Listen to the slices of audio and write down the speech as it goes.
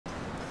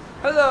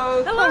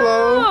Hello.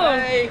 Hello.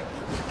 Hi.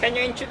 Can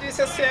you introduce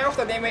yourself,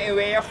 the name and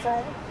where you're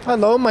from?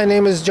 Hello, my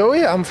name is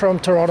Joey. I'm from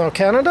Toronto,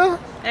 Canada.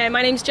 And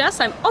my name's Jess.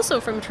 I'm also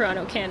from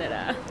Toronto,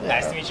 Canada.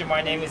 Nice to meet you.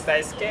 My name is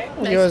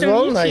Daisuke. You as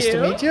well. Nice you.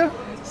 to meet you.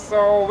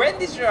 So when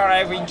did you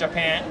arrive in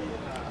Japan?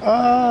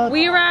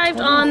 We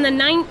arrived on the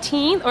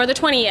 19th, or the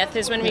 20th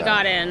is when we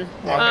got in,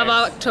 of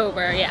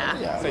October,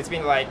 So it's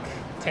been like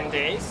 10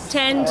 days?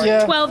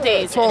 12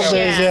 days. 12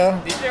 days,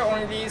 yeah. Did you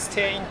only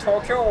stay in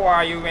Tokyo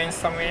or you went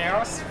somewhere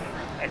else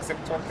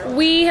except Tokyo?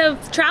 We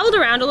have traveled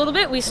around a little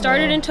bit. We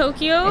started in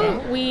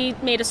Tokyo. We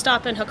made a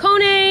stop in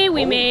Hakone.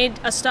 We made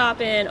a stop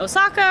in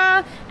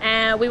Osaka.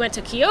 And we went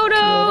to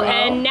Kyoto.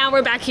 And now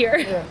we're back here.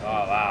 Oh,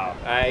 wow.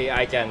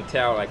 I can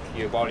tell like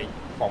you bought it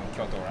from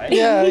Kyoto, right?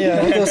 Yeah,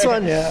 this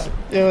one, yeah.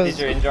 Did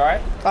you enjoy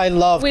it? I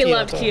loved Kyoto. We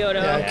loved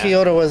Kyoto. Yeah,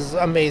 Kyoto was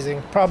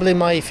amazing. Probably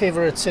my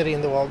favorite city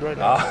in the world right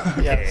now. Oh,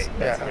 okay. Yes,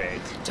 That's great.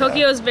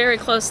 Tokyo is very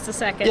close to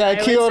second. Yeah, I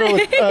would Kyoto,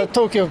 say.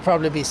 Tokyo would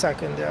probably be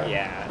second,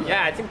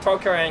 Yeah, I think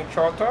Tokyo and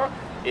Kyoto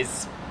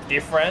is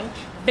different.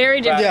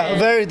 Very different. Yeah,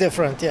 very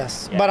different,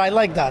 yes. Yeah. But I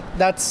like that.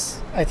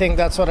 I think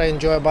that's what I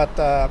enjoy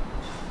about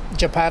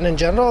Japan in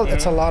general.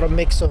 It's a lot of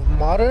mix of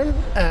modern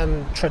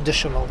and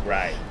traditional.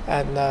 Right.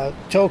 And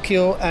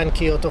Tokyo and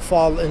Kyoto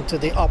fall into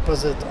the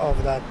opposite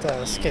of that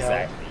scale.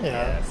 Exactly.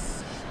 Yeah.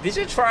 Yes. Did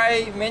you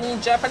try many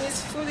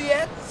Japanese food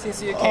yet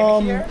since you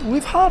came here?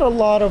 We've had a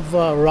lot of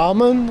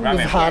ramen. We've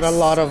had a yes.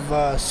 lot of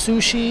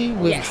sushi.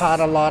 We've Yes. had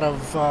a lot of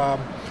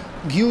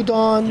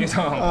gyudon.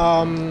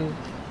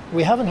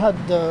 We haven't had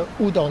the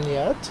udon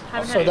yet,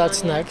 Haven't so had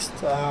that's udon yet. next.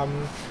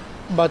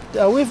 But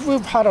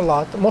we've had a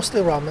lot,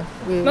 mostly ramen.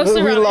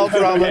 Mostly we ramen. love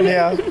ramen,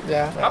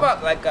 yeah. How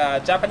about like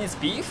Japanese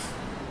beef?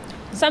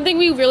 Something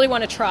we really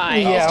want to try.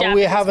 is Yeah,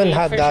 we Japanese haven't beef,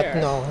 had for that.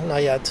 sure. No,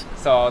 not yet.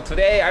 So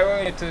today I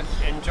want you to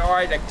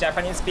enjoy like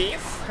Japanese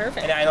beef.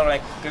 Perfect. And I know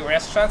like good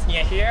restaurants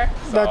near here.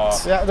 So.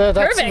 That's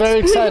Perfect. very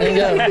exciting.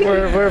 Yeah,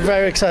 we're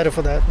very excited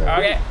for that. Yeah.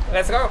 Okay,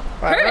 let's go.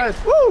 All right.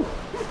 Woo!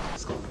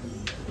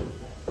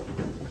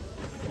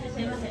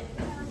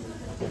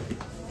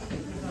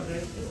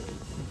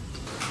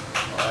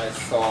 Alright,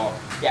 so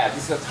yeah,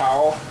 this is a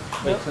towel.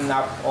 We clean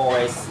up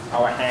always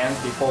our hands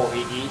before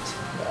we eat.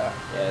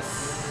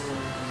 Yes.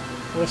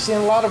 We've seen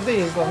a lot of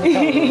these. Let me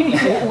tell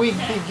you.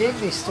 They gave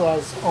these to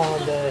us on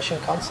the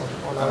Shinkansen.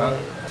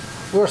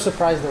 We were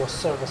surprised there was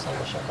service on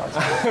the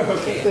Shinkansen.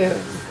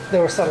 Okay. They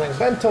were selling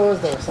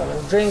bentos, they were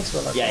selling drinks.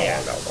 We're like,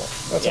 Yeah.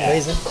 that's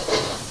amazing.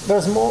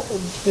 There's more.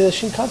 The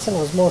Shinkansen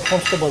was more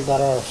comfortable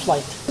than our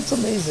flight. It's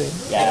amazing.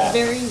 Yeah.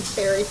 Very,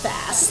 very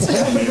fast.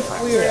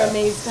 We were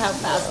amazed how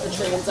fast the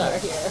trains are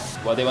here.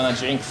 What do you want to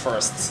drink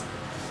first?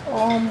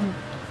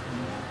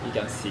 You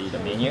can see the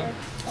menu.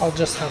 I'll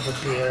just have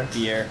a beer.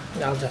 Beer.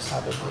 I'll just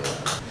have a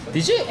beer.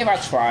 Did you ever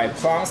try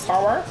plum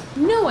sour?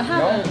 No, I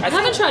haven't. No? I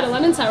haven't tried a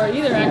lemon sour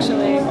either,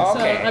 actually.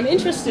 Okay. So I'm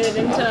interested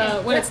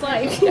into what it's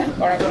like.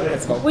 Alright,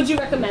 let's go. Would you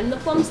recommend the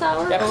plum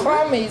sour? Yeah,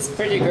 plum is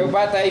pretty good,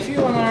 but if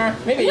you wanna,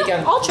 maybe you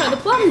can. I'll try the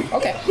plum.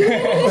 Okay.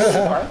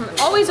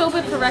 Always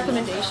open for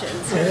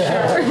recommendations, for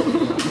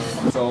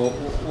sure. So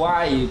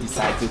why you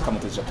decide to come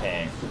to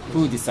Japan?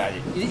 Who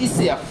decided? Is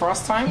it your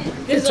first time?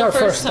 This is our our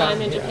first first time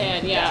time, in yeah.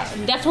 Japan,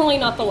 yeah. Definitely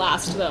not the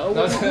last, though.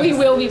 We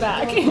will be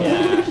back.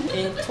 Yeah.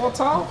 In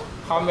total,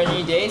 how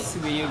many days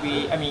will you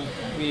be? I mean,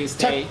 will you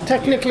stay?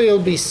 Technically, it'll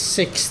be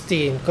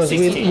 16 because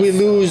we 16.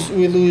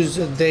 lose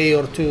a day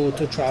or two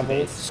to travel.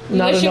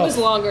 Wish it was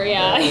longer,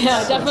 yeah.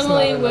 Yeah,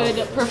 definitely not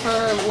would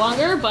prefer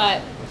longer,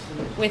 but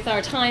with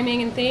our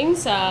timing and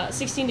things,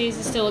 16 days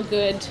is still a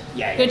good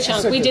chunk. It's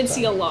a We good did time.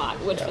 see a lot,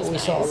 which was We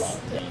nice. saw a lot.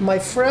 My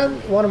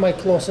friend, one of my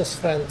closest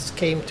friends,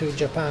 came to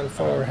Japan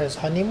for his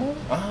honeymoon.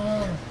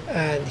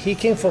 And he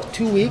came for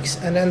 2 weeks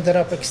and ended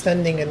up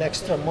extending an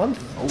extra month.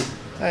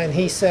 And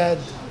he said,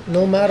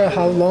 no matter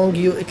how long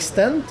you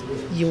extend,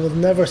 you will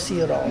never see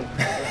it all.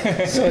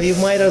 So you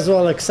might as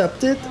well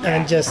accept it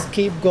and just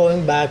keep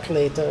going back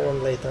later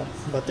and later.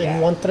 But in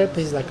one trip,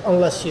 he's like,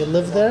 unless you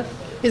live there,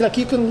 he's like,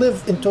 you can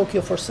live in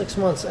Tokyo for 6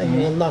 months and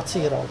you will not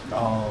see it all.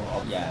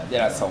 Oh, yeah.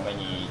 There are so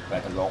many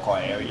like local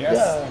areas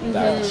Yeah.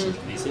 that you should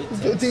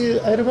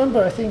visit. I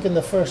remember, I think in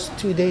the first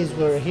 2 days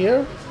we were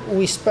here,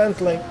 we spent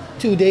like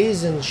 2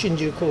 days in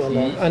Shinjuku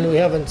alone, and we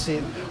haven't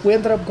seen. We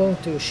ended up going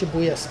to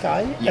Shibuya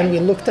Sky, and we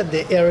looked at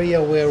the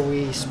area where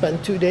we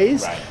spent 2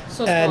 days, Right.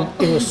 So and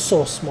small. it was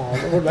so small.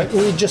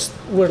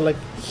 We're like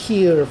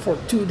here for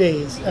 2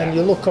 days, and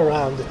you look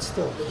around, it's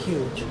still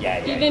huge.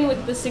 Yeah. Even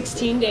with the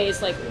 16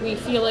 days, like we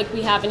feel like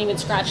we haven't even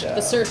scratched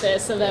the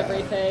surface of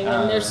everything,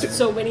 and there's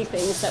so many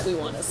things that we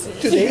want to see.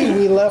 Today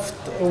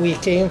we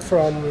came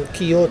from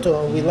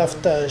Kyoto and we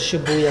left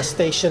Shibuya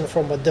station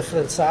from a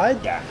different side.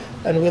 Yeah.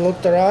 And we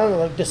looked around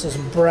like this is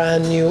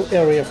brand new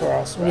area for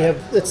us.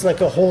 It's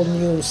like a whole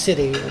new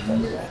city.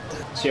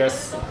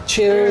 Cheers.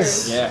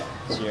 Cheers. Yeah.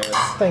 Cheers.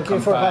 Thank you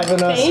for Kanpai.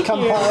 having us. Thank you.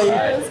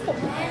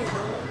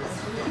 Kanpai.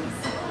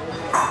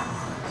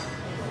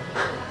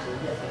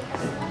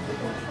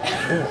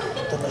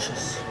 Ooh,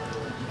 delicious.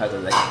 How do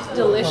you like it?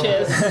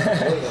 Delicious.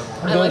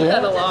 I like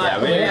that a lot.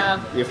 Yeah, really.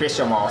 Yeah. Refresh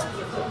your mouth.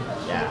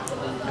 Yeah.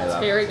 I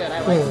love it. Very good. I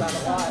like that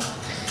a lot.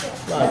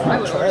 I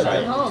would order it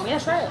at home. Yeah,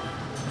 try it.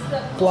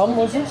 Plum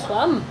was this?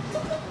 Plum.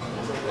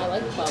 I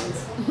like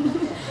plums.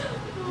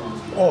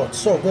 Oh, it's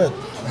so good.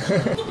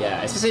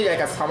 Yeah, especially like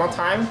at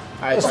summertime.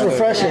 It's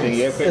refreshing.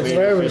 It's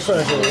very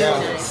refreshing,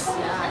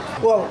 yeah.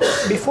 Well,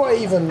 before I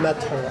even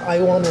met her, I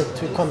wanted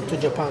to come to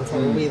Japan for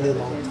a really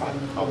long time.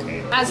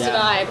 Okay. As did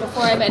I.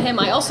 Before I met him,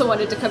 I also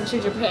wanted to come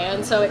to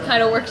Japan, so it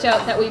kind of worked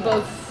out that we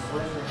both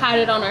had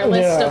it on our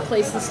list of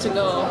places to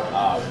go.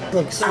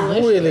 Looks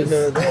really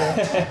good.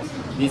 Yeah.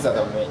 These are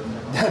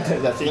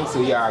the things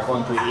we are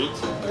going to eat.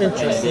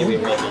 Interesting. We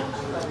make it.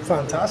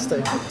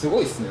 Fantastic. す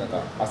ごいですね、なん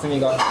か厚み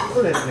が。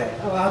そうですね。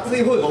熱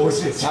い方が美味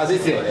しいです。あ、で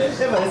すよね。やっ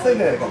ぱね、そういう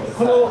のやるから、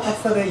この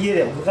厚さで家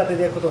でご家庭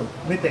で焼くこと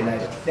めったにない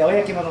です。で、お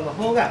焼き物の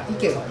方が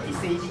池の伊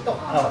勢入りとア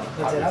ワビ、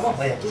こちらも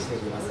お焼きしてい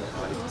きま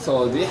す。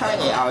So do you have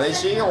any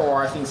allergy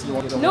or things you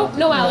want to? Nope,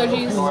 no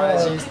allergies. No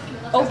allergies.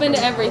 Open to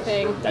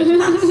everything.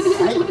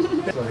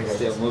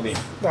 Still moving.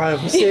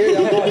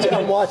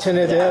 I'm watching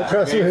it. Yeah,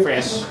 trust Very me.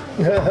 fresh.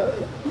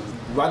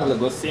 One of the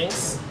good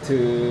things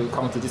to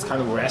come to this kind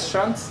of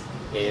restaurants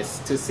is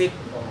to sit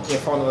in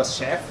front of a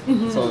chef,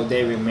 so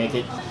they will make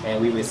it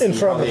and we will see In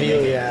front how of they you,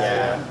 make it.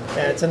 yeah.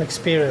 It's an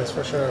experience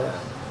for sure.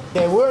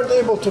 Yeah, we weren't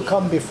able to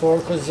come before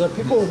because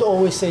people would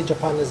always say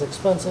Japan is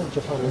expensive,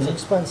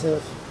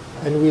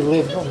 and we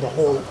lived on the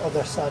whole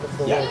other side of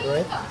the world,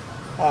 right?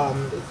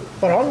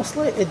 But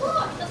honestly,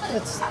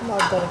 it's not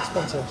that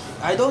expensive.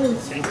 I don't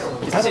think,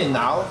 especially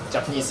now,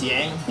 Japanese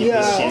yen,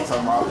 Yeah. appreciates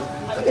a lot.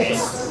 Okay.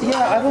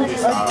 Yeah,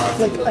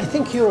 I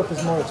think Europe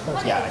is more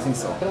expensive. Yeah, I think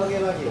so. 黒毛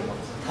和牛の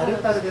タル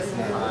タルです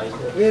ね。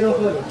上の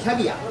方にキャ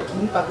ビア、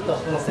金箔と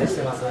お乗せし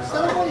てます。下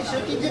の方に集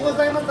金でご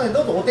ざいますので、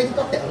どうぞお手に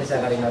取ってお召し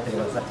上がりになってく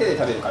ださい。手で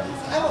食べる感じで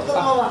すか？もうそ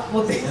のまま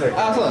持っていただいて。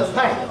あ、そうなんです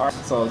ね。はい。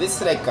 So this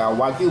is like a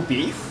Wagyu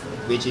beef,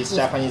 which is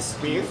Japanese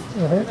beef,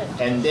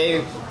 and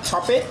they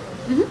chop it,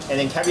 and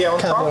then caviar on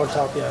Caviar on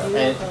top. top, yeah.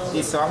 And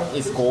this one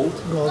is gold.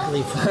 Gold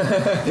leaf.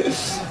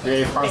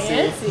 Very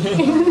fancy.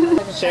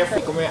 Chef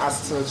recommend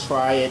us to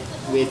try it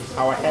with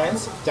our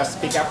hands.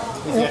 Just pick up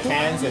with your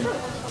hands, and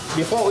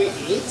before we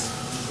eat,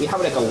 we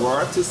have like a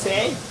word to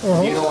say.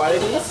 Do you know what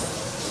it is?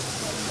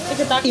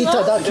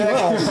 Itadakimasu.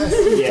 Itadakimasu,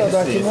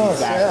 exactly.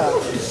 yeah.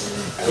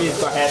 Please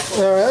go ahead.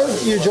 All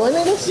right, you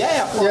joining us?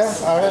 Yeah, of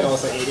course. Yeah, all right. We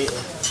also eat it.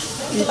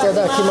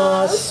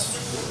 Itadakimasu.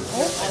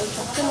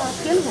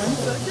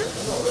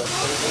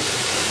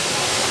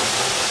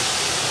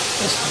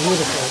 It's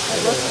beautiful.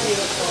 It looks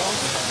beautiful.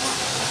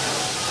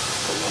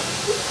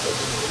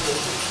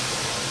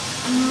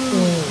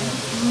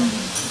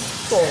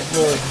 So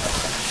good.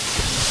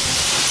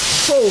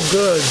 So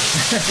good.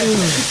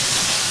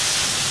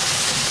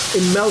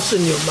 It melts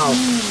in your mouth.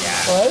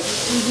 Right?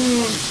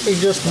 It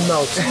just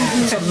melts.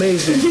 It's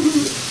amazing.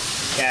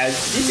 Yeah,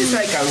 this is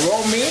like a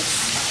raw meat.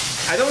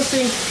 I don't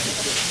think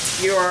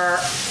you are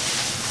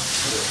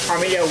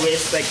familiar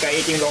with like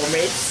eating raw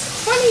meats.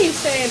 Funny you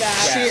say that.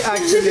 She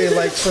actually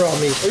likes raw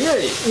meat.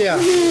 Really? Yeah.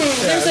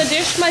 There's a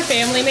dish my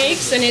family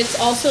makes, and it's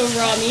also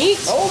raw meat.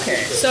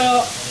 Okay.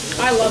 So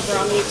I love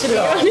raw meat, to be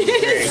honest.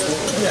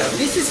 Yeah.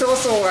 This is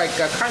also like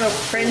a kind of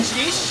French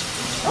dish.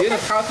 Do you know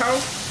tartare?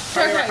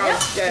 Tartare,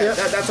 Yeah,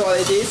 that's what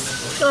it is.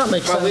 That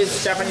makes But sense.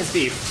 with Japanese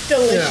beef.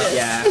 Delicious.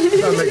 Yeah.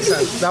 That makes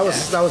sense. That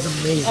was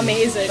amazing.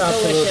 Amazing.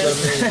 Absolutely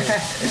Delicious.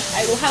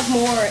 amazing. I will have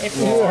more if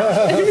More.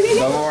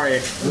 Don't worry,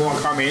 more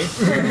coming.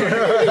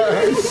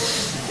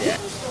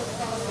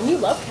 And you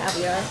love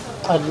caviar.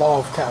 I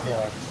love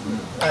caviar.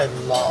 I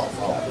love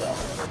caviar.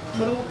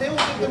 これも手を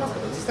置いてますけ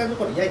ど、実際のと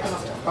ころ焼いてま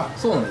すから。あ、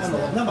そうなんですね。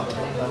生の食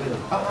べる。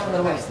あ、な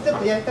るほど。ちょっ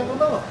と焼いたも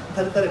のを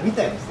タルタルみ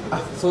たいにして。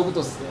あ、そういうこ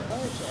とですね。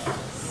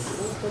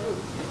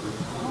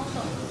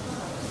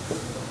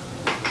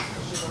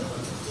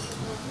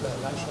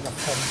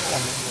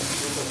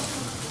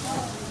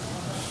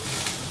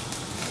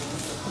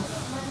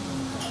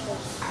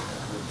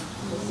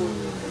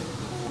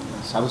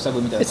しゃぶしゃ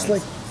ぶみたいな。 It's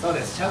like そう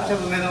です。しゃぶしゃ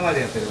ぶ目の前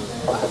でやってるので。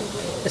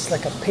 it's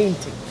like a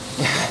painting.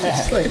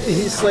 It's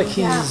like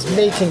he's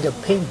making a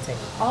painting.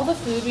 All the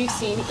food we've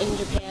seen in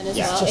Japan as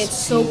Yeah, well, just it's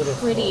so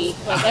beautiful. pretty.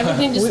 Like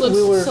everything just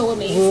looks so We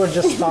amazing. were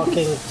just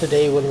talking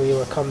today when we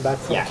were come back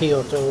from Yeah.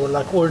 Kyoto.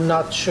 We're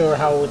not sure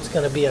how it's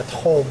gonna be at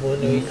home when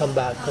we come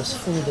back because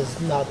food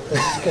is not this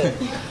good.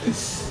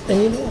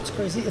 And you know what's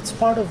crazy? It's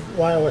part of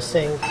why I was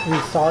saying we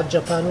thought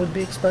Japan would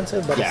be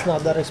expensive, but Yeah. it's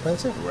not that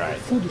expensive. Right.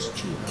 Food is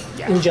cheap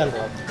Yeah. in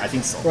general, I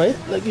think so. right?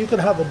 Like you can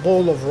have a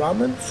bowl of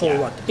ramen for Yeah.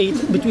 what?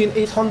 Between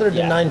 800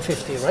 Yeah. and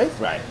 950, right?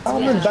 Right.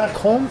 Ramen back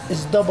home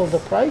is double the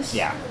price.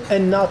 Yeah.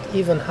 And not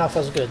even half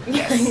as good.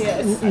 Yes.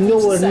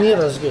 Nowhere near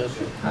as good.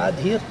 And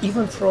here,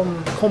 even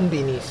from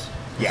kombinis,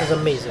 Yeah. is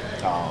amazing.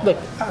 Oh. Look,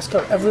 ask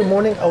her, every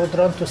morning I would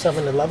run to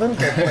 7-Eleven,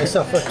 get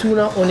myself a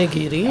tuna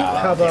onigiri,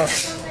 have a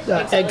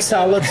egg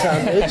salad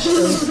sandwich.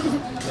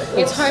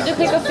 It's hard to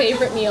pick a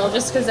favorite meal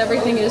just because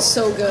everything is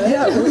so good.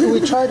 Yeah, we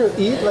try to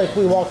eat, like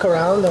we walk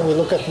around and we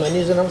look at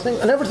menus and everything,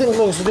 and everything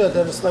looks good.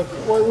 And it's like,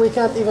 well, we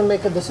can't even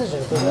make a decision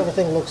because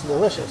everything looks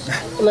delicious.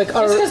 Like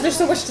our, Just because there's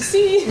so much to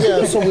see.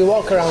 yeah, so we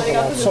walk around a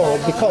lot. So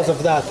because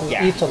of that, we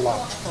Yeah. eat a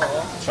lot.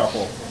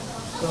 Truffle.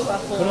 黒毛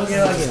和牛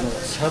の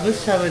しゃぶ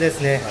しゃぶで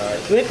すね。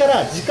上か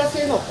ら自家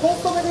製のコン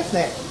ソメです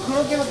ね。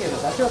黒毛和牛の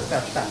出汁を使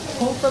った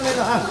コンソメ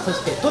のあん、そ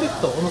してトリュ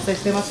フとお乗せ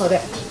してますので。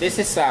This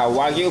is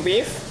Wagyu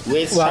beef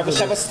with shabu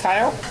shabu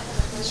style.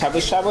 Shabu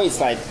shabu is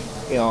like,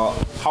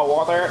 hot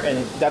water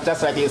and that's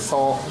just like you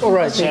saw.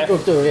 Alright, chef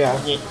yeah.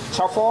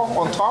 truffle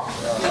on top,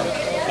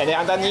 and then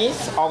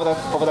underneath over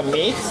the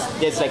meat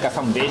there's like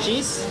some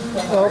veggies.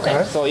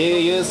 Okay. So you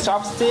use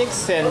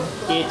chopsticks and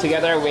eat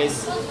together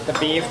with the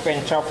beef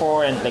and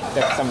truffle and like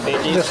some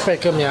veggies. Just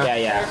pick them, yeah.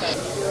 Yeah.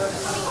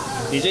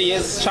 Did you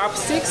use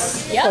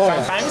chopsticks? Yeah.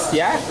 Sometimes,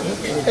 yeah.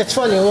 It's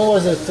funny. What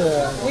was it?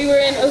 We were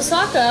in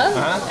Osaka,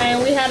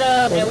 and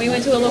we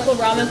went to a local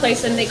ramen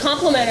place, and they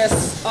compliment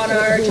us on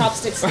our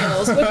chopstick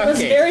skills, which was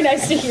very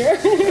nice to hear.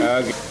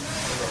 Okay.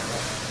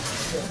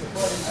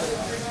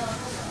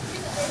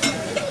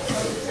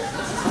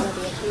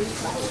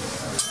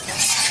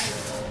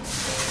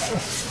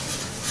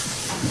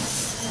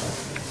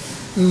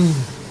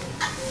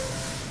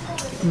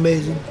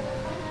 Amazing.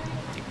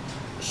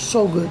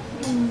 So good.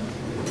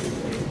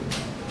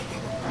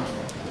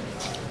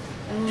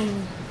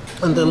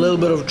 And a little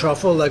bit of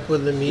truffle, like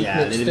with the meat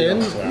mixed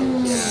in.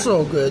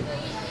 So good.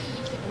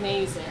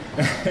 Amazing.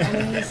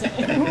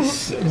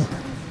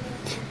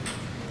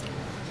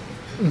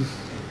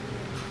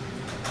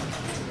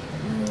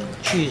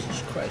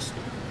 Jesus Christ.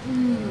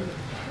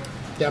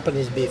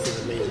 Japanese beef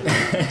is amazing.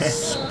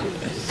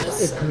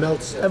 It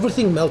melts.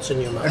 Everything melts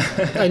in your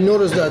mouth. I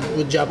noticed that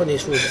with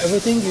Japanese food.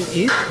 Everything you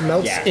eat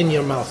melts in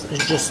your mouth.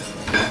 It's just...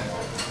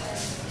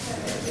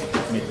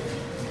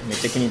 めっ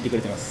ちゃ気に入ってく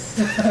れてま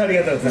す。あり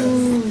がとうございま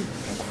す。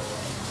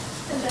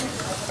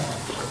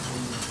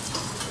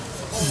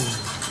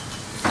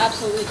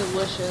Absolutely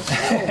delicious.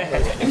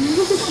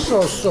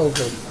 So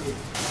good.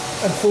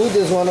 And food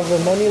is one of the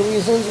many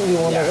reasons we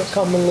want to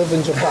come and live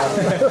in Japan.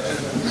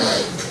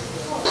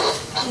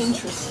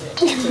 Interesting.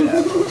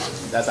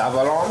 That's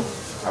abalone,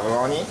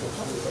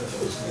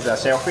 the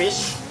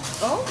shellfish.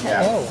 Okay.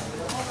 Yeah.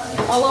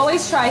 I'll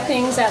always try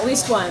things at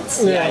least once.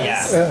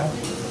 Yeah.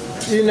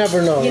 You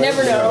never know. You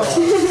never know.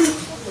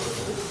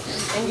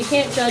 And you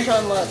can't judge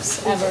on looks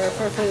ever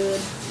for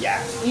food.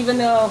 Yeah. Even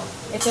though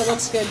if it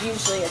looks good,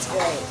 usually it's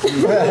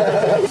great.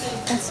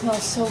 That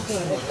smells so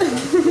good.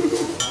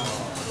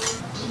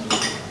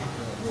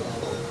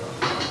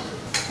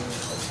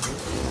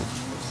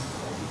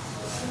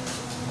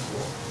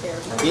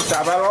 This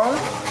abalone,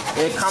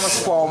 it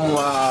comes from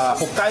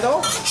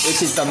Hokkaido,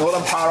 which is the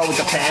northern part of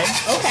Japan.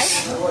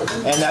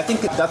 Okay. And I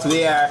think that's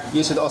where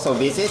you should also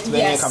visit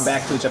when you come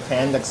back to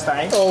Japan next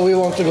time. Oh, we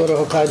want to go to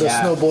Hokkaido,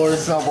 snowboard.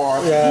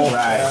 Yeah.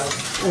 Right.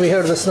 Yeah. We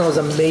heard the snow is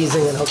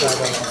amazing in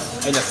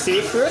Hokkaido. And the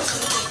seafood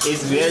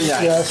is very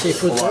nice. Yeah,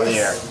 seafood over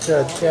there.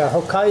 Good. Yeah,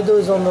 Hokkaido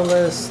is on the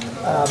list.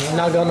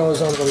 Nagano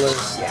is on the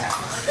list.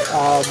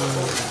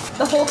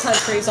 The whole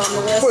country's on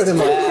the list. Pretty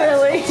much.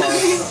 Really.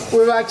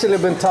 We've actually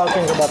been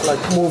talking about like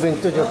moving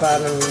to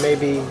Japan and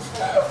maybe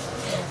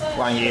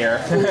 1 year.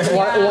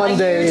 one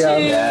day.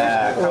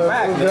 Come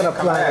back. We're gonna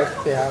plan it.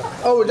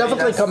 Yeah. Oh, we're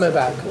definitely coming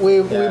back.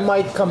 We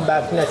might come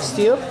back next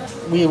year.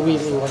 We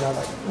really wanna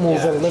like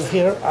move and live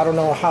here. I don't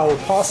know how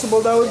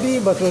possible that would be,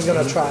 but we're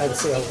gonna try and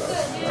see how it goes.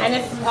 And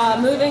if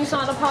moving's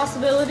not a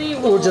possibility,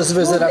 We'll just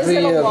visit every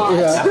year.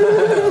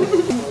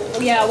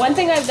 Yeah, one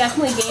thing I've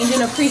definitely gained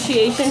an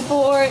appreciation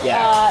for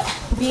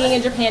being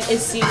in Japan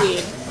is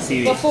seaweed.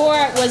 Before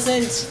it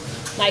wasn't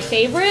my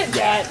favorite,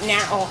 but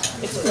now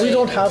it's great. We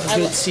don't have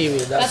good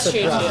seaweed. That's the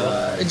true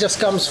problem. It just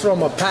comes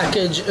from a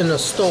package in a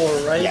store,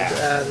 right?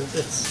 Yeah. And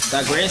it's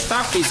The green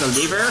stuff is the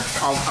liver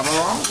of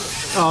abalone.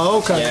 oh,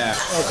 okay. Yeah.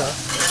 Okay.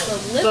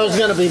 That was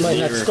gonna be my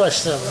next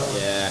question.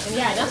 Yeah. And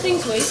yeah,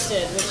 nothing's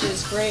wasted, which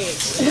is great.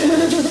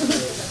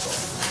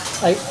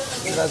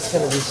 That's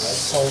gonna be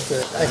so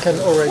good. I can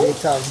already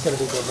tell it's gonna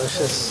be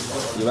delicious.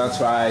 You want to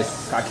try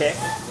sake?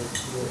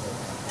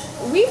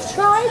 We've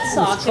tried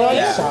sake.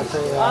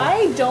 Sake,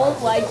 I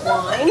don't like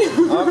wine.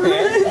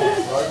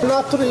 Okay.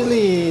 Not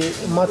really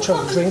much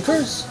of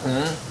drinkers.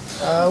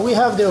 We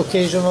have the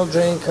occasional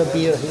drink, a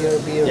beer here,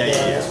 beer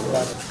there.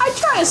 But I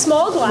try a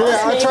small glass.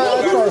 I try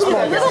a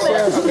small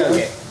glass.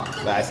 Okay.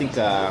 But I think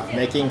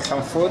making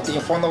some food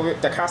in front of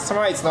the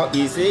customer is not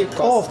easy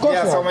because of course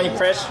there are so many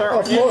pressure.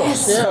 Of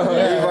course, So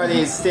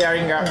everybody is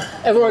staring at.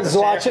 Everyone's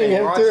watching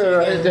him too,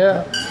 right?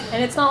 Yeah.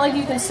 And it's not like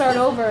you can start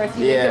over if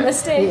you make a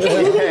mistake.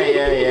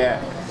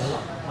 Yeah.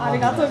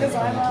 Arigatou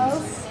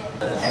gozaimasu.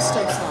 Pesto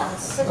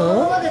sauce. この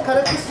ままで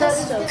軽く下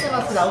味つけて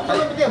ますが、お好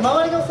みで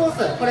周りのソ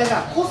ース、これ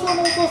が香草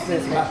のソースで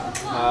すね。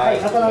は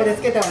い、お好みで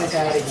つけてお召し上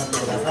がりになって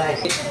ください。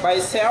 By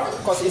itself,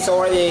 because it's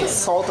already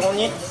salt on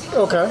it.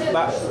 Okay.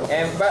 But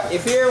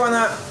if you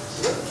wanna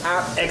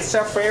add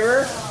extra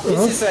flavor, this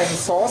is like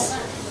sauce,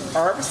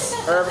 herbs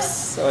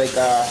like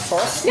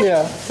sauce.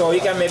 Yeah. So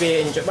you can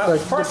maybe enjoy. But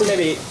first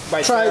maybe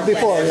by Try it itself,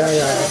 before. and then-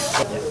 Yeah.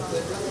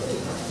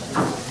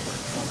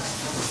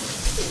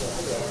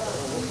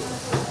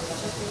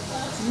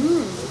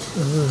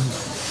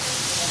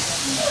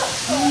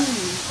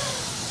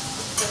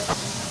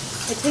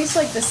 It's tastes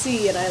like the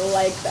sea, and I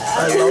like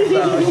that. I love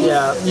that.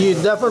 Yeah, you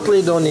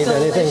definitely don't need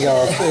anything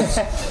else.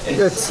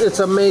 It's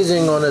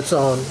amazing on its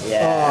own.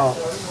 Yeah.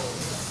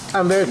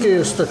 I'm very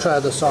curious to try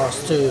the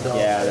sauce too, though.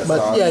 Yeah, the but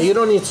sauce. yeah, you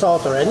don't need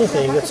salt or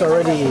anything. It's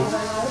already.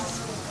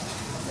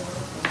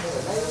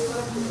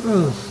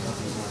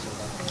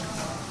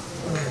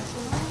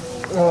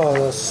 Oh,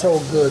 that's so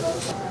good.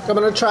 I'm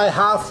gonna try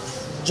half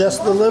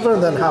just the liver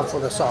and then half for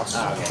the sauce.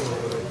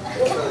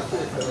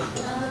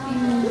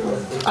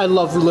 I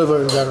love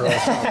liver in general.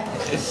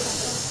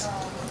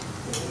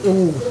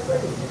 Ooh.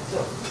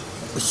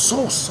 It's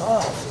so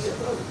soft.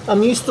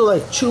 I'm used to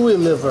like chewy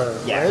liver,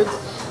 right?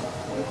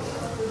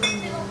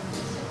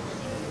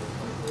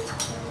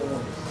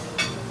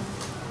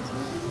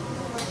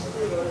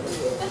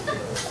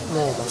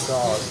 Oh my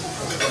god.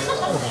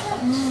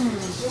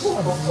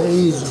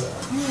 Amazing.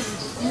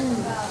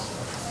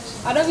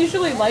 I don't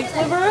usually like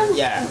liver.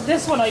 Yeah.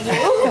 This one I do.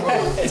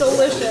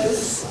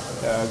 Delicious.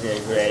 Okay,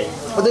 great.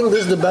 I think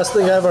this is the best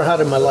thing I ever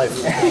had in my life.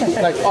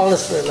 Like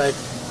honestly, like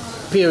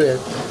period.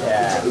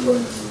 Yeah.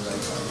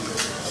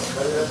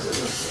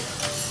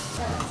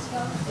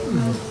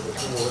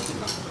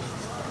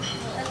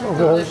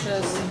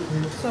 Delicious.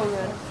 So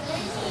good.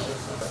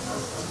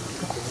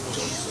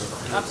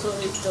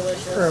 Absolutely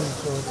delicious.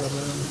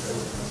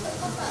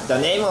 The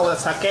name of the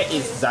sake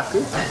is Zaku.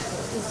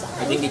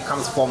 I think it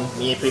comes from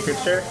Mie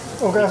Prefecture.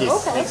 Okay. Which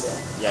is Okay.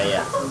 next.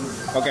 Yeah.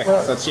 Okay,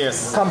 so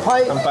cheers.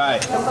 Kanpai. Kanpai.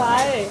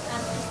 Bye.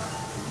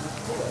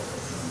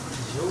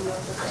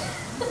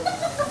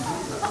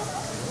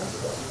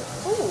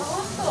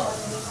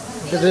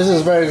 This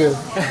is very good.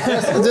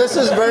 This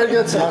is very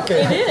good sake.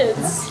 It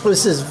is.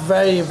 This is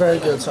very, very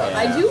good sake.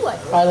 I do like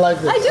it. I like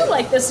this. I do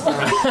like this one.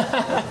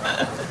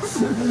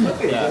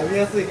 飲み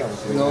やすいかも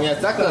しれな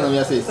い。ザクは飲み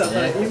やすいです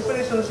ね。インプ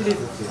レッションシリー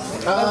ズっていうね。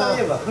簡単に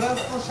言えばフラン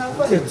スのシャン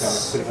パーニュから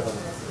作り方なんで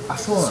す。あ、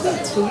そうなんだ。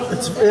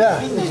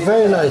Yeah, it's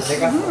very nice.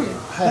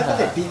 中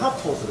で微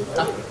発泡する。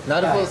な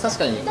るほど、確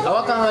かに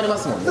泡感ありま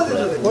すもんね。これ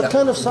What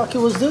kind of sake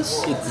was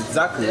this? It's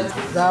Zaku.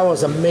 That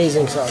was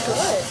amazing sake.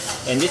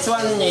 And this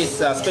one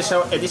is a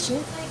special edition.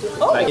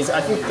 Like it's,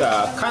 I think,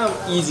 kind of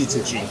easy to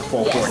drink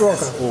for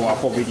foreigners or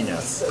for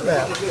beginners.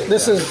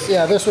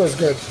 Yeah, this was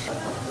good.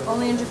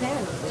 Only in Japan.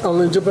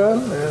 Only in Japan?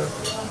 Yeah.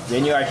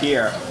 When you are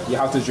here, you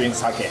have to drink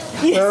sake.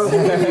 Well,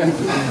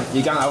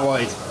 You can't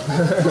avoid.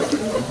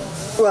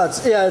 well,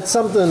 it's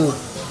something.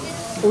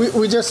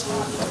 We just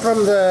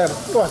from the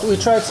we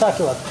tried sake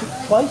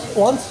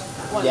once.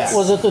 Yes.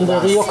 Was it in the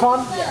Once.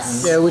 Ryokan?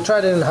 Yes. Yeah, we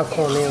tried it in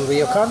Hakone in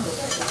Ryokan,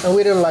 and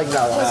we didn't like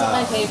that one. Wasn't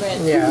my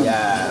favorite. Yeah,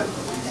 Yeah.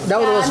 that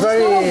one was I'm just not a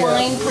very,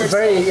 wine person.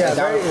 very, That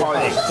very.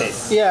 quality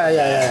taste.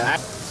 Yeah.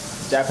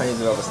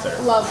 Japanese lobster.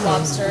 Love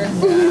lobster.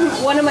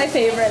 One of my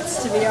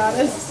favorites, to be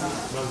honest.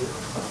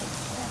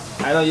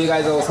 I know you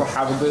guys also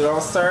have a good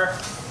lobster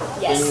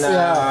Yes. in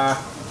Yeah.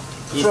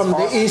 East From the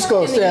Coast. East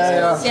Coast, In the yeah.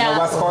 East Coast, yeah.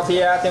 Nova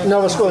Scotia.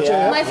 Nova Scotia,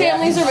 yeah. My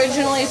family's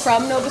originally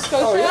from Nova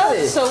Scotia, Oh,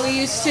 really? so we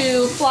used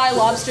to fly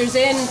lobsters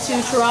in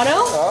to Toronto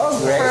Oh,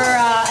 great. for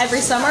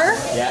every summer.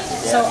 Yeah.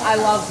 So I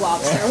love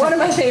lobster. One of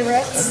my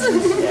favorites.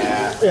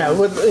 Yeah.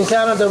 Yeah, in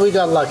Canada we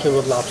got lucky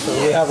with lobster.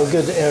 We have a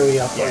good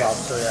area for Yes.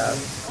 lobster, yeah.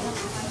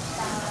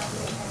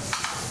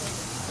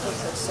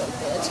 So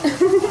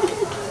good.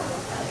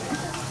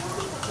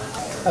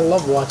 I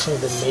love watching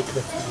them make the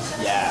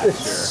food. Yeah.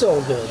 It's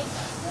so good.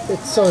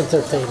 It's so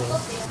entertaining.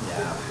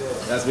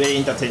 That's very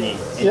entertaining.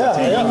 Yeah,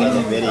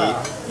 Entertaining yeah.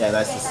 and very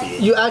nice to see.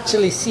 You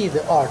actually see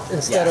the art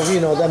instead of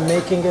them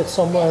making it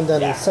somewhere and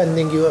then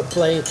sending you a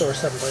plate or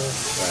something.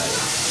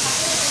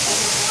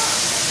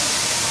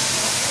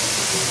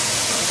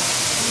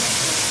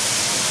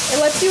 It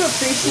lets you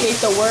appreciate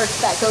the work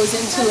that goes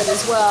into it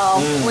as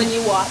well when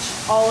you watch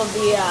all of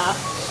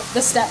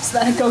the steps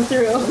that go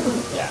through.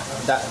 Yeah.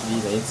 That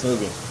it's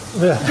moving.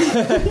 Yeah.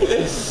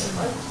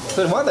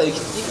 それまだ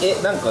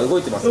なんか動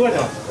いてます。動いて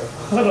ます。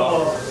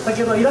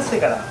先ほどいらして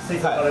から水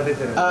槽から出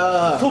てるんで、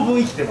当分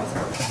生きてます。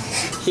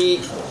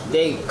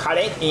They cut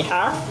it in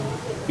half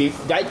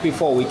right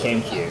before we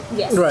came here.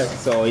 Yes. Right.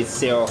 So it's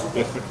still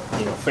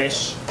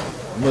fresh,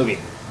 moving.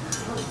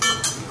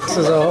 This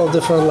is a whole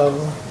different level.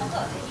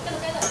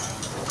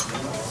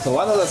 So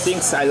one of the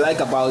things I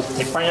like about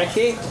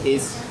teppanyaki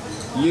is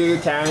you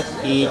can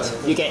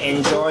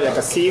enjoy like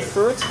a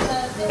seafood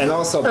and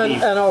also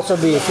beef. And also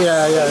beef,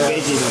 yeah.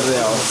 Veggies as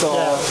well. So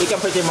you can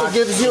pretty much It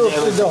gives you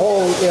the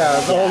whole,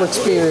 whole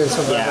experience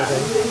of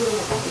everything.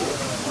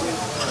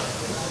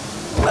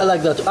 I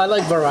like that. I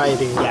like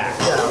variety. Yeah.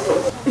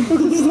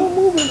 Still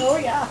moving. Oh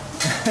yeah.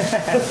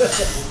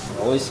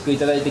 美味しくい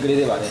ただいてくれ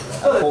ればね、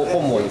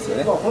本望ですよ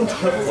ね。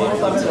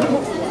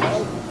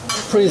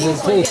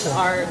Presentation.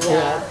 Art.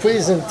 Yeah,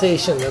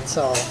 presentation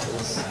itself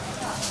is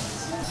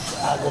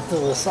added to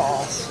the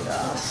sauce.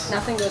 Yes.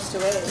 Nothing goes to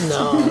waste.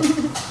 No.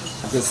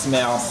 The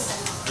smells,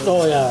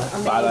 Oh yeah.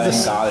 butter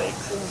and garlic,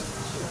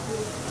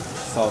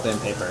 salt and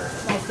pepper.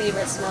 My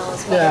favorite smell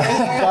is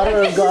Yeah.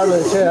 Butter and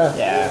garlic. Yeah.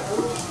 Yeah.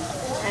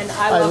 And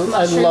I love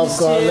I mushrooms love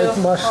garlic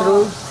too.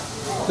 mushrooms.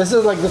 This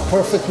is like the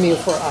perfect meal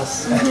for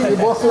us. We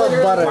both love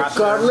butter,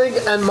 garlic,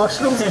 and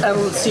mushrooms, and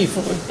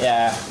seafood.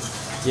 Yeah.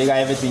 You got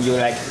everything you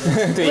like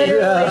to eat.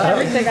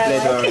 Everything I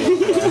like.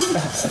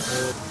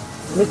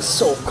 It's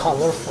so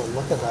colorful.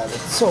 Look at that.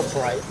 It's so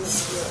bright.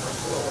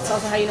 It's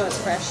also how you know it's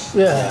fresh.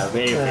 Yeah,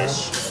 very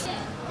fresh.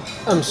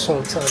 I'm so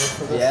excited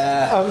for this.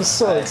 Yeah. I'm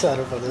so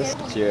excited for this.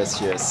 Cheers,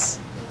 cheers.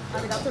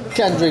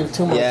 Can't drink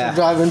too much. Yeah.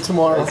 Driving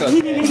tomorrow. It's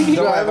okay.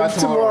 Don't worry about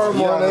tomorrow.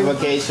 You're on morning.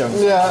 vacation.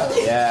 Yeah.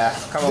 Yeah.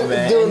 Come on,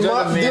 man. Doing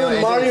Enjoy the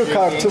meal. Mario Enjoy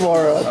Kart drinking.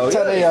 tomorrow, Oh,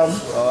 10 really? a.m.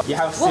 Oh, you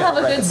have We'll have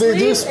a good They sleep.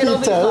 do speed It'll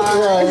be test. fun.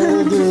 Yeah,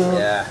 they do.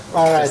 Yeah.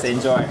 All right. Just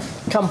enjoy.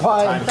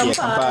 Kampai. Time here.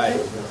 Kampai.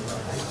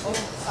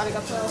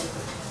 Arigato.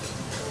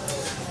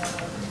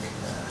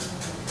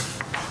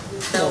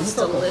 Smells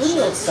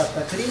delicious.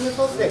 クリーム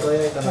ソースでご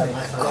用意となり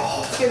ますので、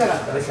つけながら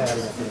お召し上がり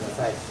になってくだ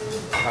さい。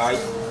Hi.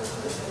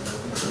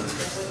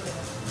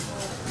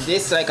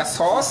 This like a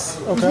sauce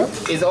Okay.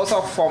 is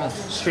also from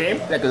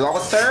shrimp, like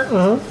lobster,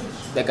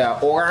 like a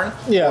organ.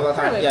 Yeah. All the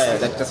time. Yeah,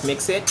 like just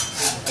mix it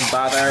and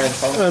butter and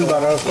salt. And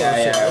butter, of course.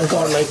 Yeah. And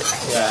garlic.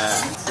 Yeah.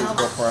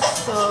 Go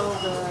first. So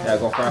good. Yeah,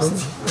 go first.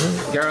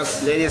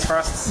 Girls, ladies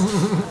first.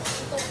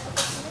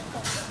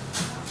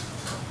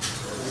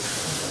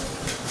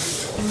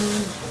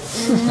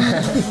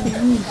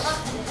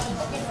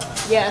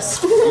 Yes.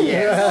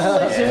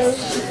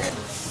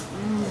 Yes.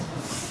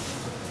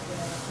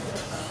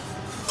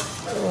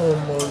 Oh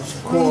my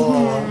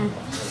god.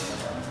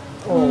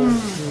 Oh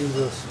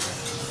Jesus.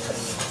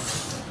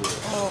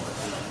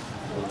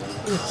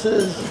 This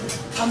is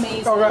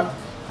Amazing. okay.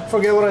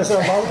 Forget what I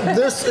said about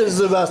this. Is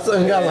the best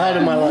thing I've had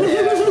in my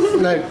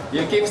life. Like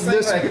You keep saying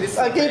this, like this.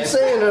 I keep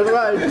saying it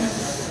right.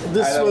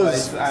 This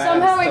was.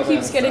 Somehow it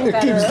keeps getting It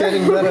better. keeps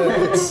getting better.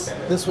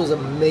 This was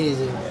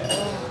amazing.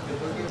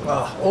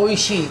 Ah,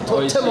 oishii.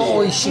 とっても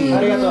美味しい。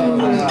ありがとうご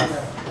ざいます。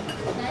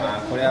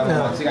これはもう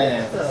間違いな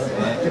いですね。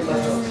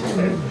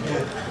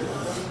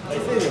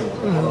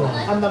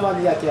半生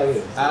で焼き上げ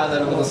る。ああ、な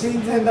るほど。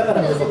新鮮だか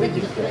らこそでき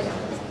る。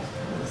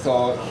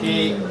 So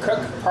he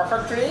cooked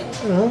perfectly.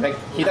 Like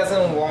he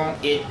doesn't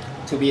want it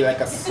to be like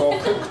a so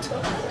cooked.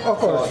 Of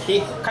So course.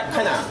 he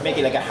kind of make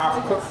it like a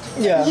half cooked.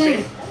 Yeah.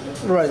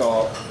 Right.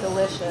 So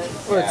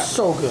Delicious. It's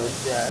so good.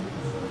 Yeah.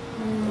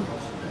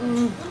 違う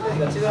の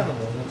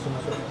もお持ちしま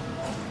しょう。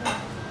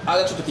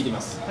あ、ちょっと聞いてみ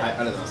ます。はい、あ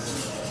りがとうございま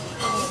す。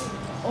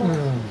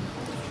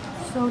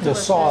 So The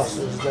delicious. sauce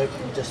is like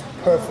just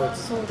perfect.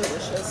 So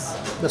delicious.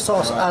 The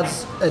sauce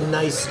adds a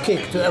nice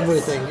kick to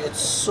everything. It's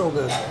so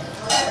good.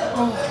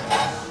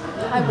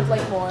 I would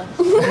like more.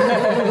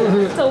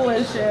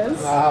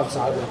 Delicious. I have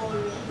sake.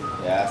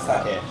 Yeah,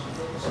 sake.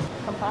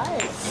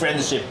 Kampai.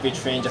 Friendship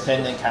between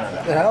Japan and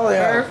Canada. Hell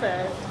yeah.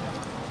 Perfect.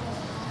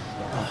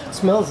 It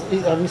smells.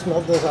 Have you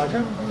smelled the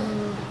sake?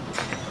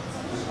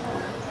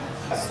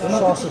 The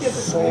sauce is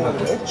so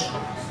rich.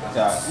 じ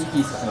ゃあ、い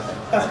いですか、すみません。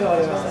かしこま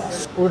りま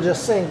した。 We're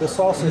just saying the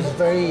sauce is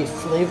very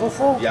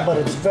flavorful, Yeah. but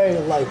it's very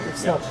light.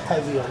 It's not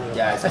heavy on you.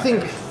 Yeah, I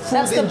think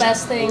That's food the in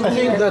best thing I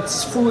think here.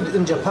 that's food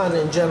in Japan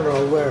in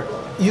general, where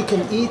you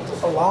can eat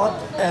a lot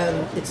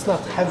and it's not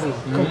heavy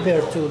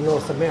compared to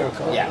North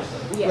America. Yeah.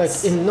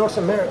 Yes. Like in North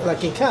America,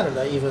 like in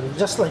Canada, even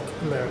just like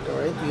America,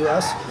 right?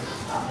 US,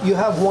 you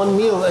have one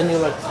meal and you're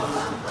like,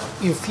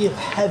 you feel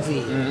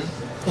heavy.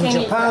 In Can eat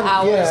for Japan,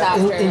 hours yeah,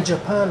 after. in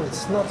Japan,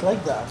 it's not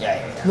like that. Yeah,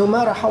 yeah, yeah. No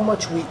matter how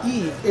much we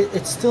eat,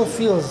 it still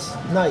feels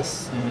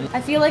nice. I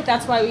feel like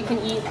that's why we can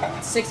eat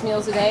 6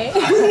 meals a day.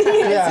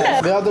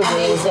 Yeah, the other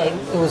day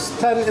it was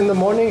 10 in the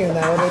morning and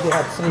I already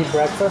had 3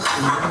 breakfasts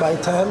by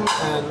 10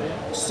 and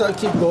so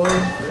keep going,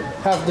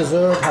 have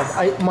dessert, have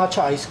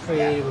matcha ice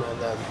cream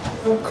and then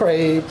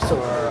crepes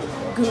or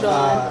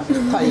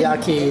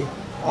taiyaki.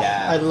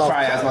 Yeah, I love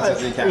try as much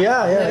as you can.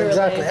 Yeah, Literally.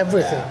 exactly,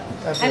 everything.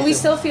 And we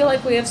still feel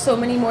like we have so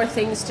many more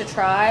things to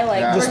try.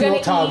 Like Yeah. we're There's gonna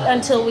no time. eat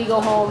until we go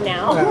home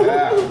now.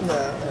 Yeah.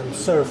 and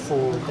serve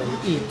food and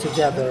eat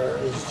together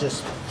is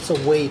just it's a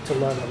way to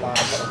learn a lot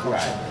about culture.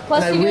 Right.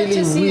 Plus, And I you get really,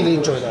 to see, really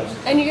enjoy that.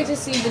 and you get to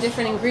see the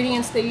different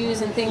ingredients they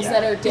use and things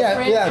that are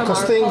different yeah, from 'cause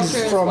our things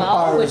culture as from well,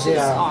 ours, which is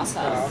yeah.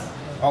 awesome.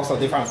 Also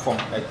different from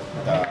like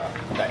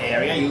the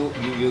area you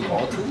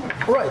go to.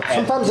 Right.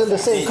 Sometimes in the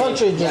same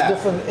country, just Yeah.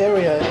 different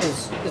area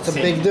it's a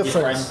big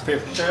difference.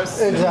 Different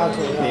pictures.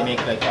 Exactly, They yeah.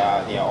 make like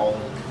their own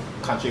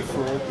country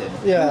food. And,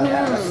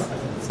 Yeah.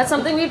 That's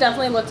something we've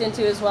definitely looked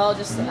into as well.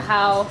 Just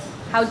how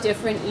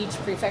different each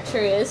prefecture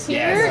is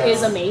here Yes.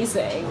 is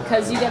amazing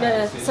because you get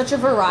such a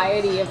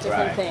variety of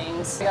different Right.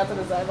 things. Arigatou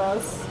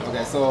gozaimasu.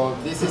 Okay, so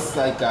this is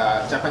like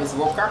Japanese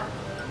vodka.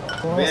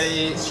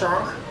 Very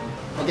strong.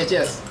 Okay,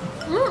 cheers.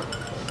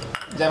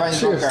 Japanese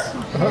Cheers.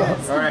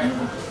 vodka. Alright.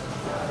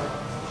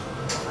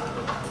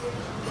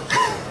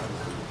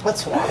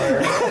 That's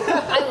water.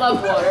 I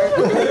love water.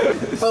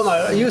 Oh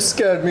my! You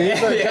scared me. It's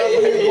like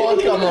Japanese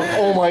vodka. I'm like,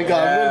 oh my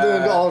god, we're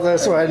doing all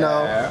this right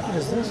now. Yeah.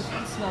 Is this? It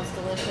smells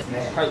delicious.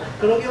 はい。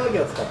黒毛和牛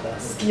を使った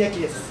すき焼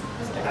きです。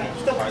はい、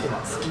一口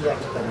のすき焼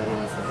きとなり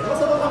ますので、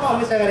そのままお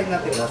召し上がりにな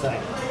ってください。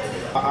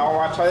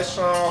 Our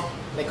traditional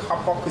like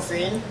Happo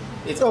cuisine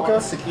is Okay.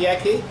 called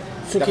sukiyaki.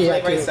 The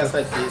Sukiyaki. flavor is just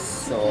like this.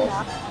 So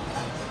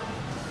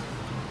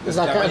It's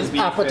like Japanese an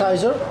beef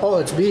appetizer? Oh,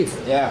 it's beef.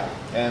 Yeah,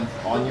 and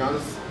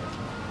onions.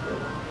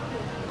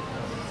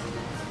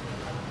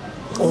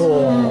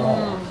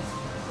 Oh.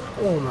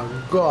 Oh my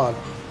god.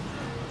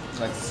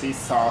 Like sweet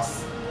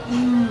sauce.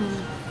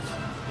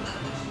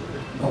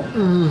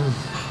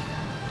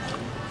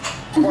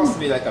 Supposed to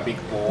be like a big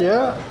bowl.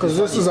 Yeah, because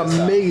this is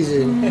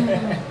amazing.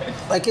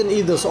 I can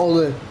eat this all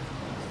day.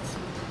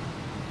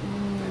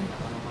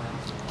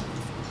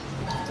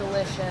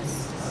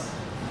 Delicious.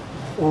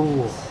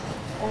 Oh,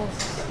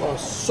 oh,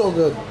 so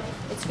good.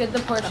 It's good the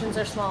portions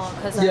are small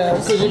because Yeah,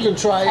 because you can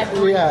try.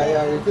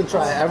 Yeah, you can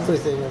try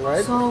everything,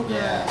 right? So good.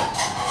 Yeah.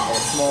 A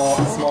small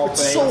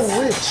It's plates. so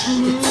rich.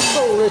 It's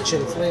so rich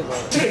in flavor.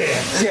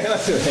 違いま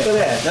すよね。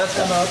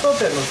当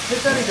店のスペ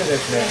シャリテで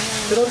すね、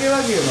黒毛和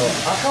牛の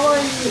赤ワ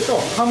インと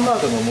ハンバ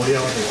ーグの盛り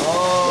合わせで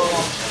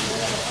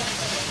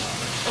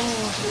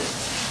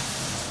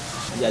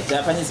す。Yeah,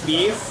 Japanese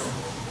beef,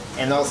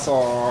 and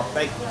also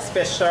like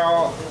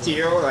special to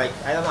you, like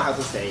I don't know how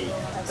to say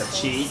the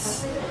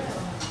cheese.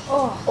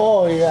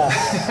 Oh yeah.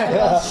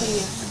 Love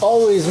cheese.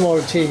 Always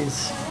more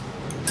cheese.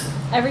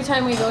 Every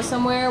time we go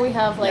somewhere, we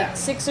have like Yeah.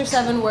 6 or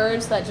 7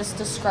 words that just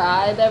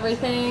describe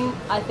everything.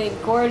 I think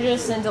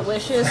gorgeous and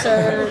delicious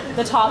are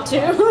the top 2.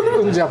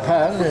 In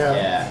Japan, yeah.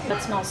 Yeah.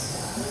 That smells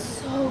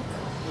so good.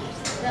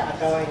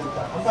 赤ワインと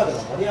ハンバーグの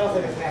盛り合わ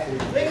せですね。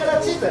上から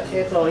チーズ、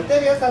イタ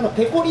リア産の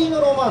ペコリーノ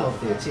ロマーノっ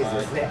ていうチーズ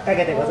ですね。か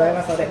けてござい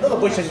ますので、どうぞ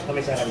ご一緒にお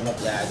召し上がりくだ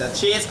さい。 Yeah, the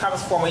cheese comes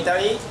from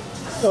Italy,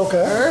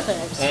 Okay.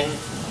 Perfect. and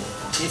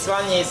this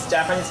one is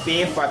Japanese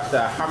beef, but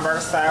the hamburger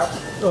style.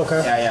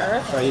 Okay.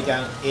 Yeah. So you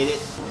can eat it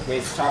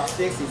with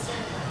chopsticks. It's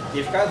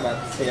difficult, but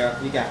still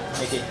you can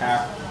make it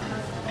half.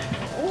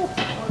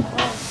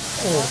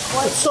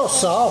 It's so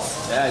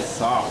soft. Yeah, it's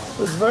soft.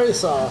 It's very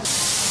soft.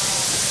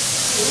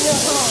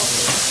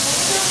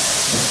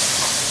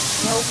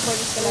 Nope, we're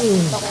just gonna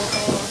eat the whole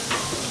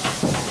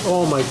thing.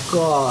 Oh my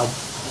god.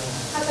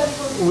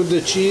 With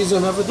the cheese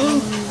and everything?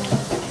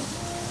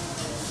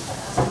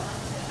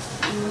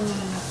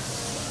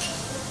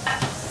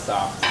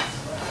 Soft.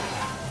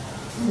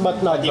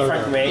 But not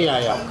Different burger. way Yeah,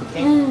 of yeah.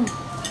 cooking.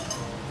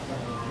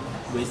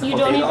 With You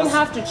don't even potatoes.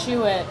 have to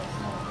chew it.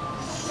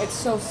 It's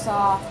so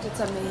soft. It's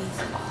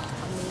amazing.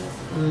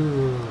 Oh,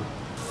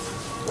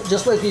 amazing.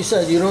 Just like you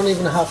said, you don't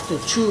even have to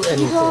chew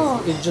anything.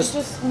 don't. It just, It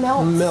just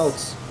melts.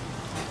 melts.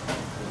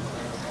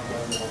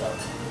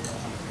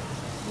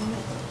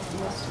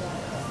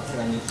 さす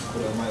がにこ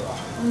れうまいわ。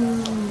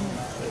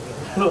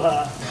これ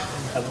は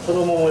子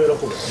供も喜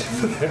ぶ。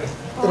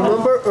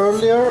 Remember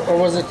earlier, or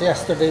was it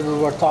yesterday, we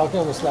were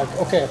talking, it was like,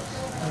 okay,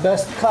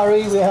 best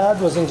curry we had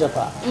was in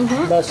Japan.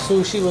 Best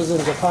sushi was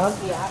in Japan.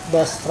 Yeah.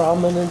 Best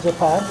ramen in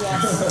Japan.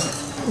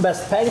 Yes.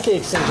 Best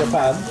pancakes in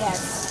Japan.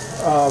 Yes.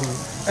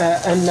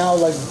 And now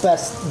like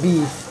best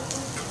beef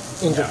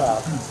in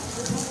Japan.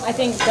 I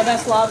think the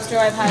best lobster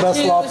I've had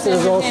Best too lobster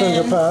is also in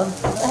Japan.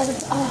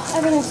 Oh,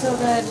 everything's so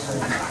good.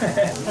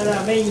 た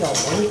だメインの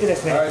お肉で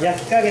すね、焼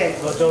き加減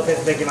を調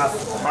節できます。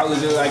 How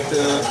would you like to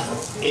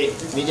eat?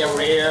 Medium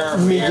rare?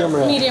 Medium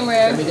rare. Medium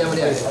rare. ミディアム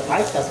レアです。は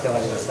い、かしこま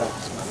りました。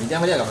ミディ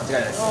アムレアが間違いな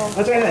いですね。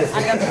間違いないです。あ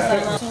りがとうござ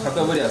います。カ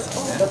トブレアです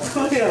もんね。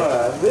トリア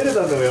はウェル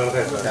ダンでもやらない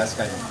ですから。確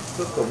かに。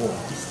ちょっともう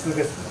必須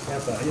ですね。や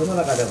っぱ世の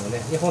中でも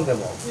ね、日本で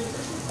も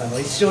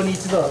一生に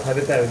一度は食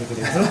べたいお肉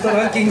でずっと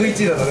ランキング1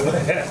位だったの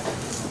で。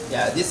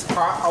Yeah, this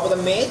part of the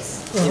meat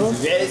is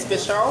very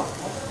special.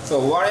 So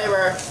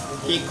whatever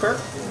he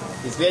cooked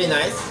is very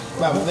nice.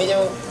 But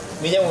medium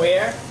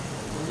rare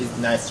is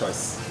nice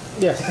choice.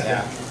 Yes.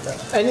 Yeah.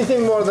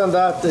 Anything more than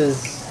that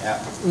is Yeah.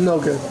 no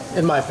good,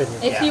 in my opinion.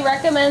 If he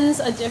recommends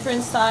a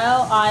different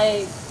style,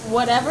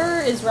 whatever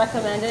is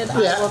recommended,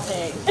 Yeah. I will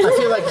take. I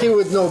feel like he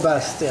would know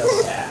best, yes.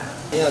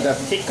 You know the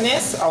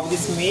thickness of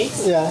this meat,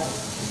 Yeah.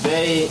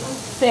 very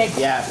Thick.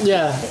 yeah.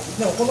 Yeah.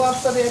 でもこの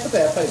厚さで焼くと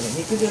やっぱりね、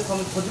肉汁閉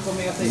じ込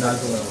めやすいから、こ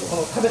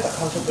の食べた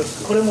感触、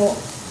これも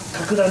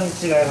格段に違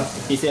いま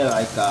す。 He said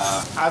like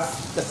as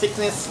the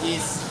thickness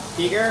is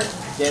bigger,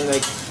 then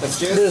like the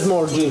juice There's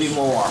more will be juice.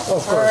 more.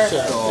 Of course,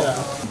 yeah. So yeah.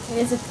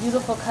 It is a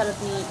beautiful cut of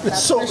meat.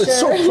 It's That's so for sure. it's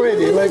so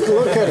pretty. Like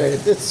look at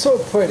it. It's so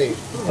pretty.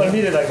 これ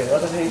見るだけで、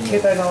私携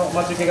帯の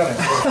待ち受け画面。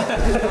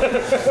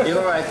 you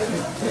know like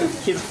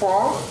his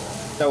phone,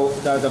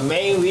 the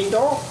main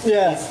window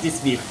Yeah. is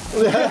this beef.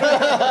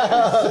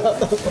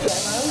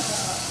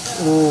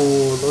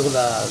 Ooh, look at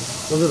that.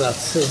 Look at that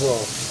sizzle.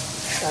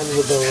 And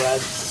with the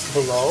red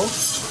below.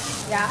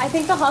 Yeah, I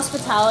think the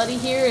hospitality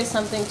here is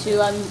something too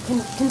I'm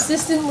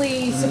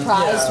consistently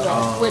surprised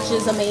with, which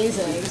is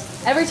amazing.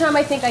 Every time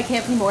I think I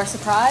can't be more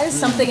surprised,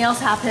 something else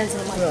happens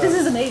and I'm like, this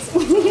is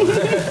amazing.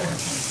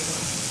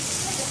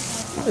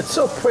 It's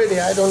so pretty,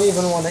 I don't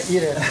even want to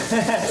eat it.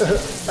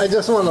 I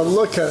just want to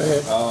look at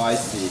it. Oh, I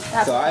see.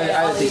 That's So okay,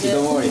 I'll I'll take eat it. it.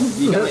 Don't worry,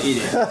 you're gonna eat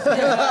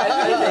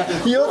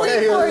it. You'll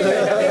take For you,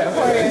 it.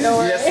 for you,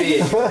 don't Just worry.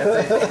 eat.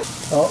 That's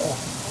it. Oh,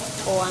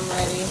 Oh, I'm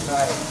ready.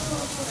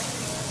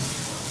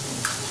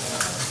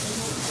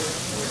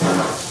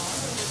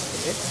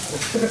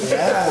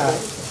 yeah.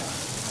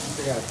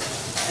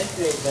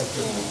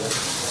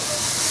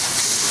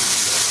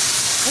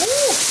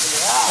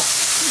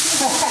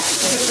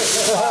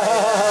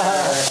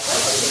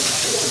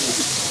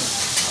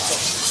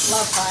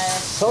 Love fire.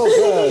 So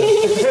good.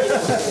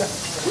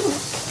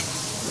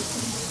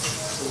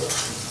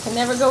 Can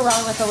never go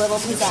wrong with a little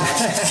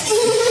pizzazz.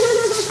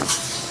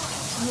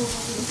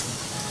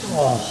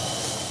 Oh.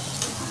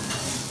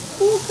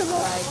 Look at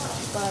that. Like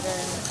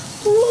butter.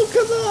 Look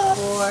at that.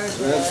 Gorgeous.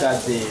 Look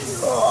at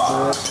this.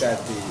 Look at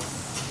this.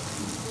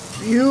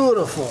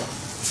 Beautiful.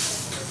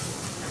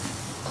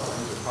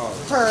 Oh,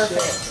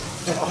 Perfect.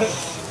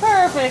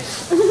 Perfect.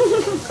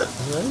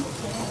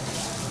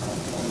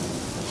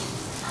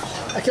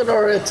 I can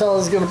already tell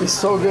it's gonna be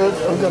so good.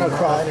 I'm gonna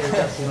cry.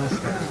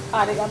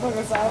 Arigatou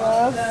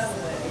gozaimasu.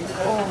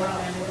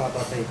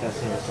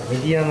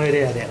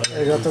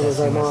 Arigatou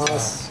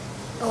gozaimasu.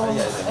 Oh,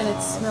 and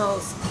it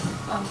smells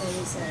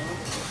amazing.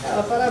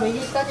 から右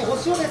下にお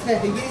塩です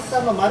ね、イギリス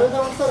産のマル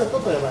ドンソルト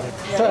と呼ばれる。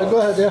 Sorry, go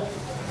ahead, yeah.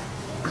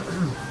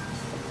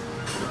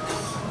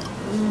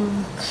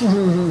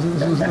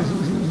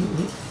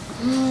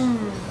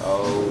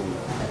 Oh.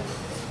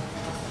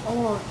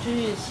 Oh,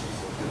 jeez.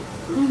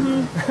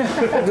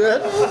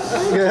 Good?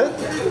 Good?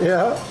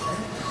 Yeah.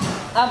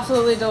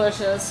 Absolutely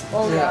delicious.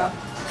 Oh, yeah.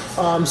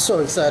 Oh, I'm so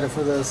excited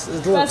for this.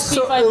 It looks Best beef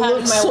so, I've had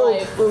in my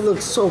life. It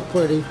looks so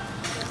pretty.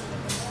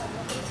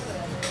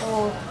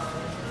 Oh.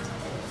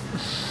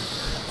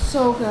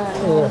 So good.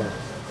 Oh.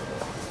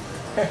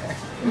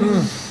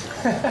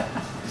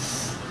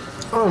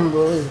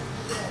 Unbelievable.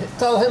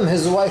 Tell him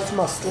his wife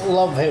must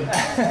love him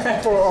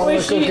for all the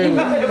cooking.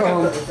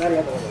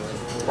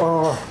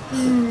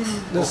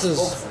 This is.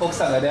 奥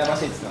さんが羨ま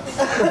しいですか？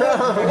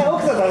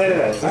奥さん食べれ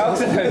ないです。奥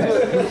さん食べれない。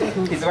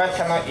His wife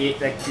cannot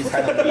eat like this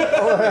kind of meat.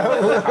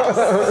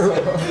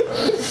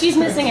 She's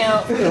missing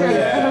out.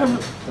 Yeah.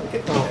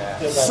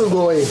 す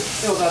ごい。よ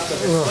かったで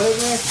す。これ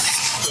ね、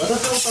私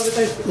も食べ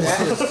たいですけ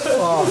ど。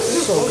Oh,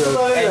 so good.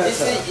 And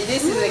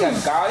this is like a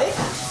garlic.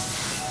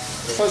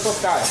 Soy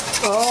sauce garlic.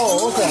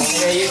 Oh, okay.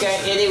 And you can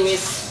eat it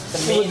with the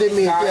meat, With the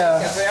meat, garlic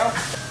yeah. as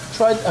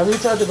well. Have you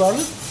tried the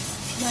garlic?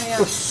 Not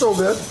yet. It's so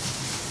good.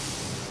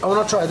 I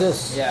want to try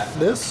this. Yeah.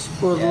 This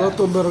with Yeah. a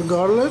little bit of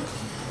garlic.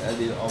 A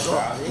little of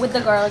garlic. With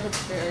the garlic, it's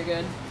very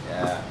good.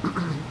 Yeah.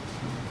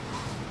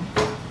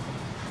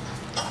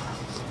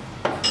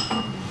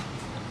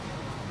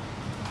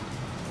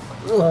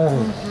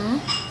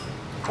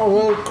 A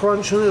little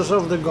crunchiness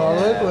of the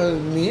garlic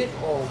with meat.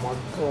 Oh my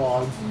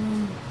god.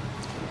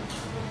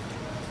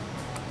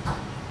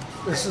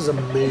 This is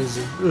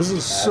amazing. This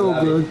is so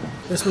good.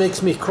 This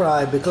makes me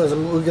cry because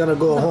we're gonna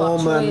go The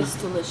home bok choy and is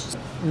delicious.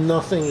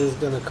 nothing is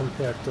gonna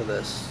compare to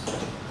this.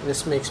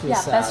 This makes me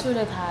Yeah, sad. best food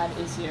I've had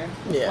is here.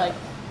 Yeah. Like,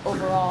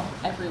 overall,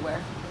 everywhere.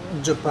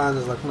 Japan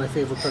is like my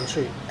favorite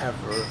country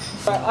ever.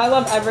 But I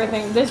love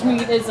everything. This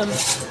meat is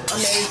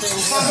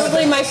amazing.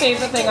 Probably my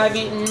favorite thing I've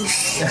eaten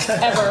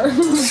ever.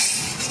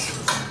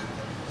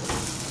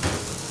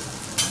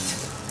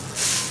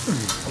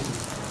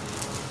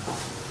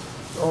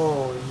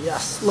 Oh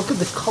yes, look at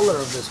the color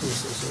of this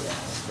miso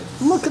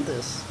soup. Look at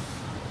this.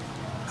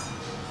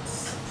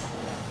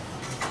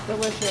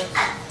 Delicious.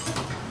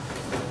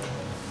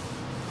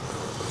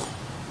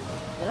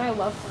 And I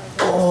love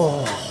fried rice.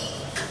 Oh,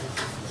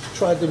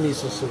 try the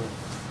miso soup.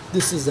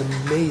 This is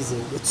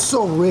amazing. It's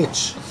so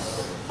rich.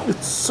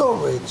 It's so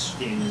rich.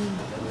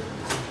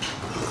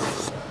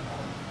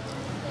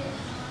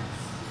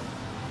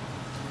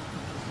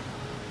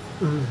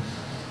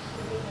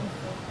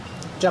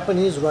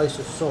 Japanese rice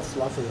is so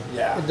fluffy.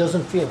 Yeah. It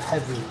doesn't feel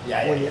heavy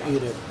when you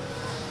eat it.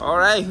 All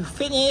right,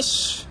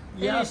 finish.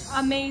 Yes.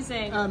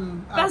 Amazing.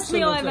 Best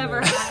meal I've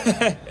ever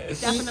had.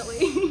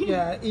 Definitely.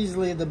 Yeah,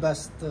 easily the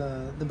best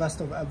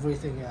of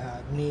everything I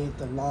had. Meat,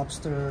 the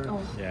lobster,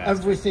 Yeah,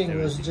 everything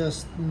was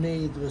just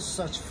made with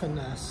such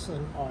finesse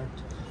and art.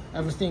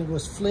 Everything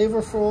was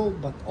flavorful,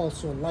 but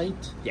also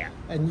light. Yeah.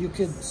 And you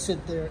could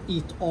sit there,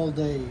 eat all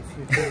day if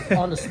you could,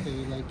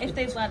 honestly. Like If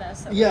they'd let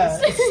us. at yeah,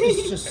 least.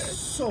 it's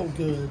just so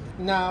good.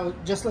 Now,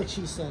 just like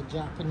she said,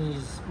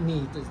 Japanese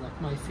meat is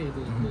like my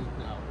favorite meat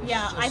now. It's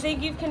Yeah, I just-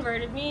 think you've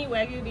converted me.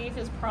 Wagyu beef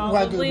is Wagyu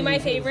probably my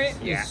beef favorite.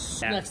 is-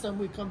 Next time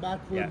we come back,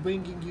 we're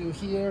bringing you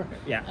here,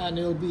 Yeah. and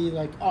it'll be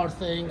like our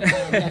thing.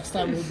 And next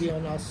time will be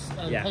on us.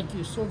 And Yeah. thank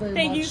you so very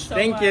Thank much. you so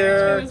Thank much. you.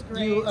 It was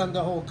great. You and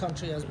the whole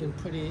country has been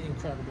pretty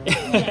incredible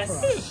Yes.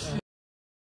 for us.